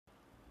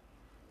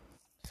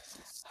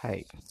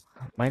Hi,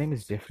 my name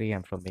is Jeffrey.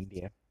 I'm from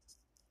India.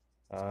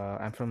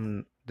 I'm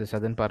from the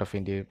southern part of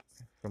India,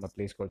 from a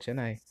place called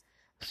Chennai.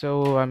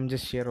 So I'm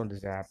just here on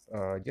this app,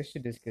 just to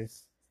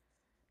discuss,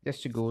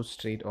 just to go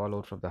straight all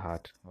out from the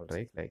heart. All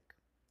right, like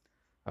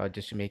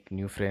just to make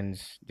new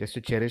friends, just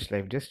to cherish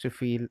life, just to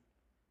feel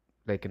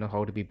like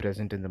how to be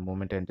present in the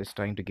moment and just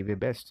trying to give your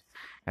best.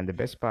 And the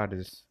best part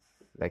is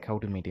like how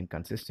to maintain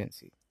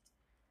consistency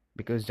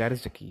because that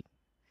is the key.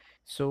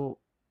 So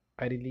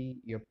ideally,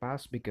 your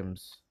past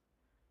becomes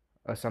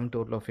a sum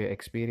total of your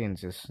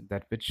experiences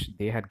that which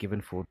they had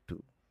given food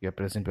to your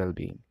present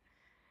well-being.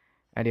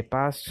 And your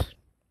past,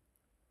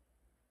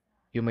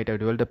 you might have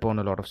dwelled upon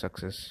a lot of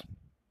success,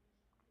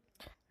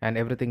 and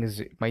everything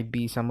is might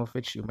be some of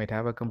which you might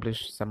have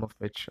accomplished, some of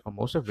which or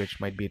most of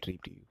which might be a dream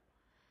to you.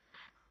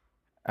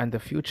 And the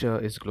future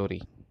is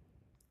glory.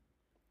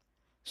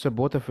 So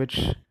both of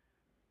which,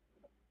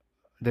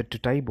 the to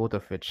tie both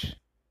of which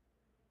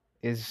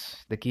is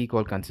the key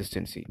called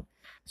consistency.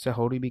 So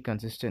how do you be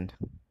consistent?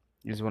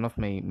 Is one of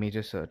my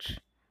major search.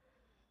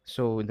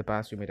 So in the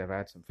past, you might have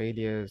had some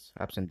failures,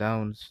 ups and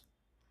downs,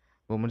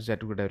 moments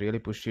that would have really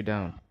pushed you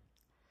down.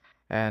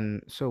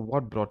 And so,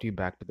 what brought you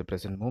back to the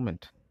present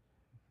moment?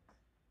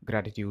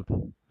 Gratitude,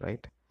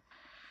 right?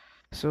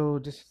 So,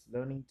 just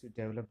learning to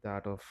develop the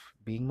art of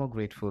being more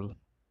grateful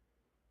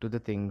to the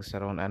things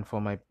around and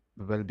for my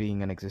well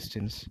being and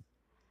existence,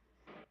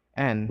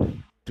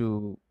 and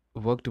to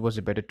work towards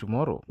a better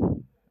tomorrow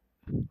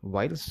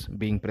whilst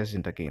being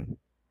present again.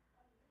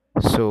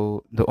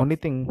 So, the only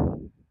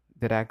thing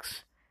that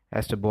acts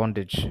as the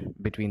bondage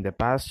between the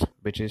past,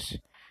 which is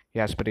the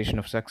aspiration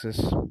of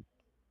success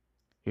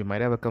you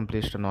might have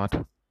accomplished or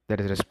not, that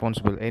is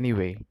responsible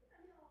anyway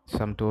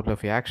sum total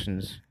of your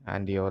actions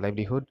and your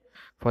livelihood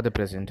for the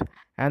present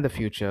and the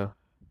future,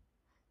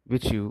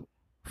 which you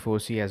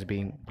foresee as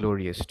being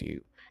glorious to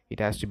you. It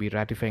has to be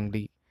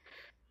ratifyingly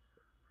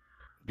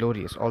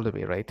glorious all the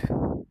way, right?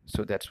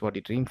 So that's what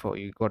you dream for.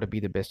 You got to be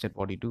the best at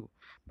what you do.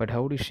 But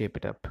how do you shape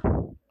it up,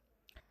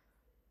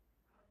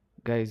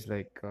 guys?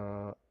 Like,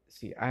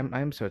 see,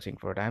 I'm searching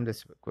for it.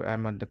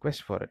 I'm on the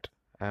quest for it.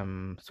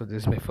 So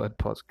this is my first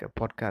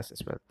podcast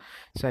as well.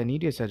 So I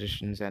need your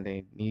suggestions and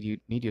I need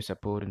your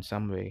support in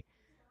some way,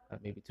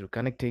 maybe through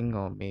connecting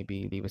or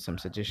maybe leave us some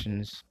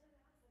suggestions.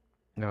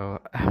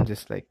 I'm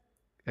just like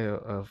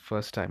a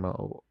first timer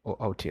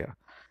out here.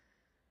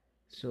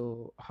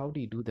 So, how do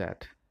you do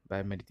that?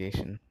 By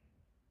meditation,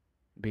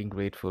 being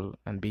grateful,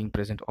 and being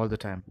present all the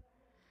time.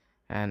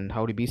 And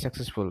how to be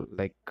successful,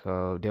 like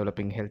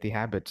developing healthy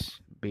habits,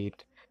 be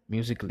it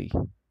musically,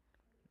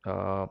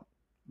 uh,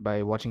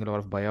 by watching a lot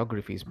of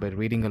biographies, by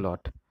reading a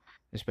lot,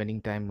 spending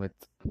time with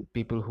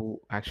people who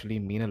actually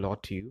mean a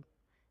lot to you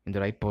in the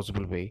right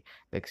possible way,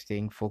 like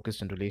staying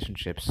focused in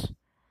relationships,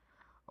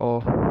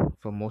 or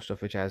for most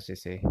of which, as they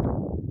say,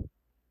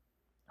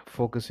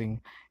 focusing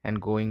and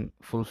going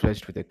full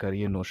fledged with their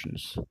career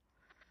notions.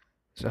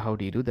 So how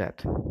do you do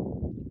that?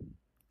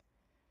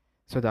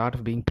 So the art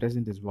of being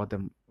present is what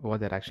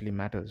that actually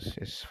matters.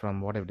 Is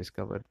from what I've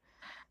discovered.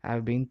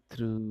 I've been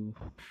through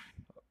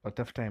a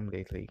tough time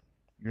lately.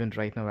 Even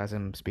right now, as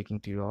I'm speaking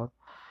to you all,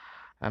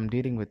 I'm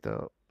dealing with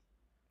a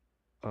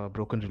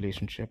broken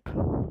relationship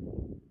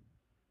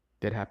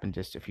that happened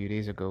just a few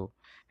days ago.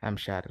 I'm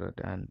shattered,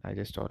 and I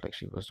just thought like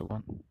she was the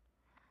one,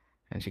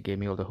 and she gave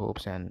me all the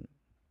hopes. And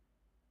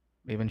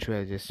eventually,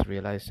 I just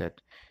realized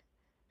that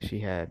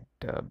she had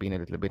been a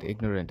little bit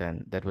ignorant,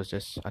 and that was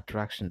just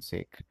attraction's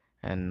sake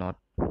and not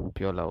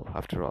pure love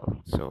after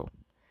all. So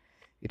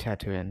it had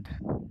to end.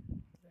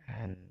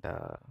 And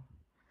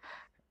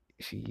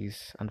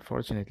she's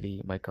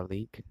unfortunately my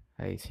colleague.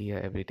 I see her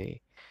every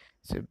day.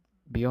 So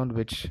beyond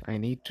which, I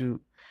need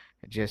to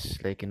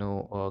just like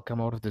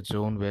come out of the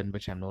zone when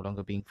which I'm no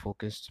longer being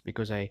focused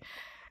because I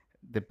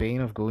the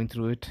pain of going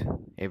through it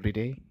every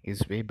day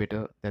is way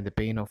better than the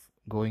pain of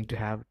going to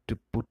have to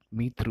put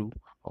me through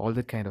all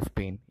that kind of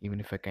pain, even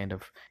if I kind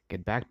of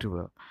get back to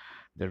her,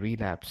 the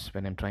relapse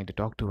when I'm trying to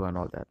talk to her and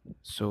all that.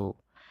 So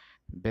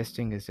best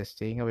thing is just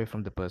staying away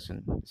from the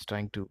person. It's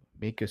trying to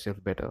make yourself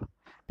better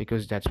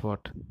because that's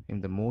what in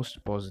the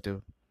most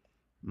positive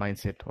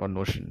mindset or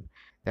notion,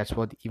 that's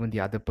what even the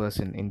other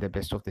person in the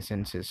best of the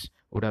senses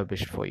would have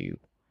wished for you.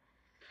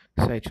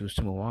 So I choose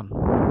to move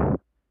on.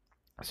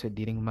 So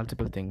dealing with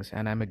multiple things,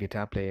 and I'm a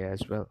guitar player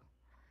as well.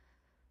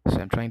 So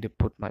I'm trying to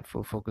put my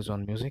full focus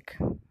on music.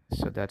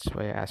 So that's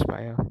why I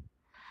aspire.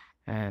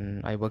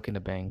 And I work in a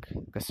bank,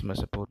 customer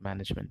support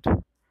management.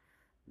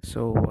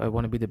 So I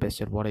want to be the best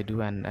at what I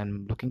do, and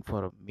I'm looking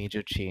for a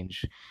major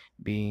change,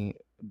 being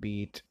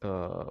be it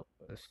a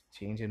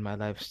change in my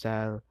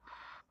lifestyle,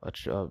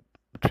 or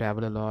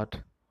travel a lot,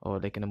 or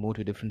like in a move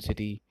to a different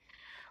city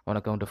on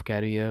account of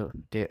career,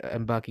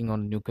 embarking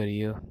on a new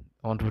career,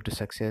 on route to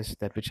success.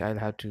 That which I'll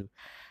have to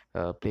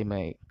play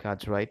my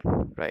cards right,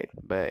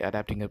 by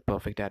adapting a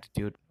perfect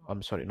attitude.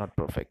 I'm sorry, not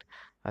perfect,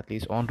 at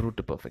least en route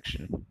to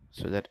perfection,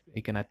 so that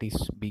we can at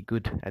least be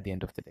good at the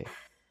end of the day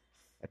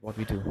at what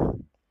we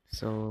do.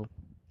 So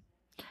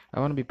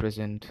I want to be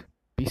present.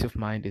 Peace of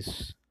mind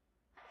is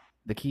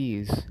the key.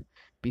 Is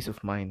Peace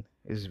of mind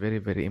is very,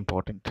 very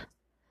important.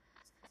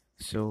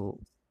 So,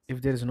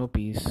 if there is no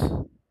peace,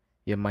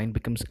 your mind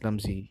becomes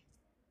clumsy,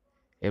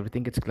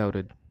 everything gets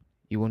clouded,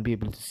 you won't be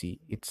able to see.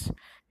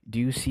 Do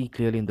you see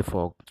clearly in the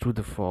fog, through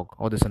the fog,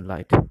 or the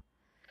sunlight?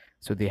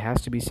 So, there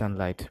has to be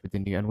sunlight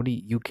within you, and only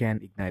you can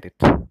ignite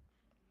it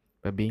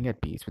by being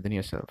at peace within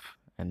yourself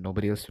and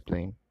nobody else to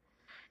blame.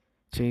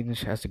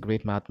 Change, as the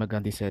great Mahatma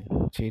Gandhi said,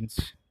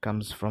 change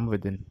comes from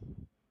within.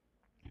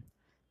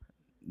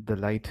 The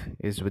light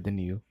is within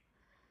you.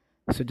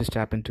 So just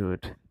tap into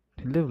it.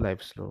 Live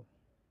life slow.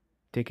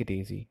 Take it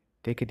easy.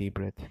 Take a deep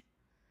breath.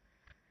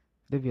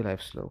 Live your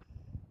life slow.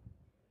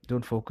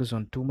 Don't focus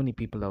on too many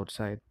people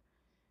outside,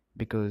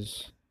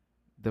 because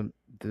the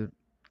the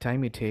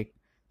time you take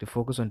to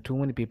focus on too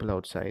many people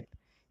outside,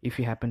 if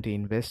you happen to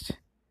invest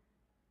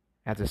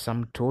as a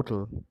sum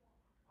total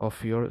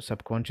of your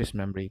subconscious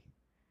memory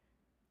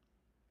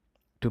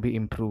to be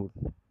improved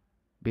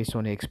based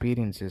on your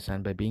experiences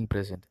and by being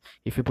present,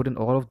 if you put in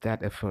all of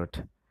that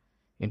effort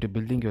into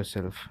building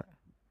yourself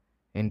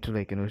into,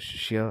 like,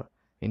 sheer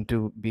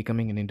into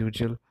becoming an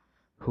individual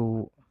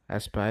who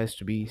aspires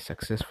to be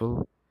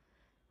successful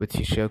with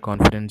sheer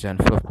confidence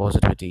and full of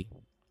positivity,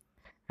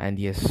 and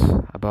yes,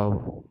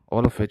 above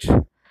all of which,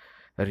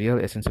 a real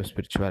essence of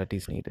spirituality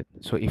is needed.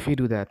 So if you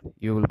do that,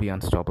 you will be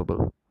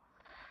unstoppable.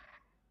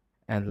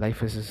 And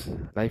life is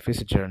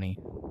a journey,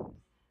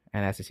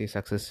 and as I say,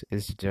 success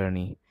is a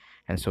journey,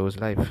 and so is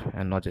life,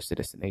 and not just a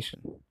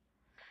destination.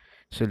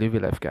 So live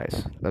your life,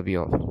 guys. Love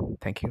you all.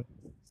 Thank you.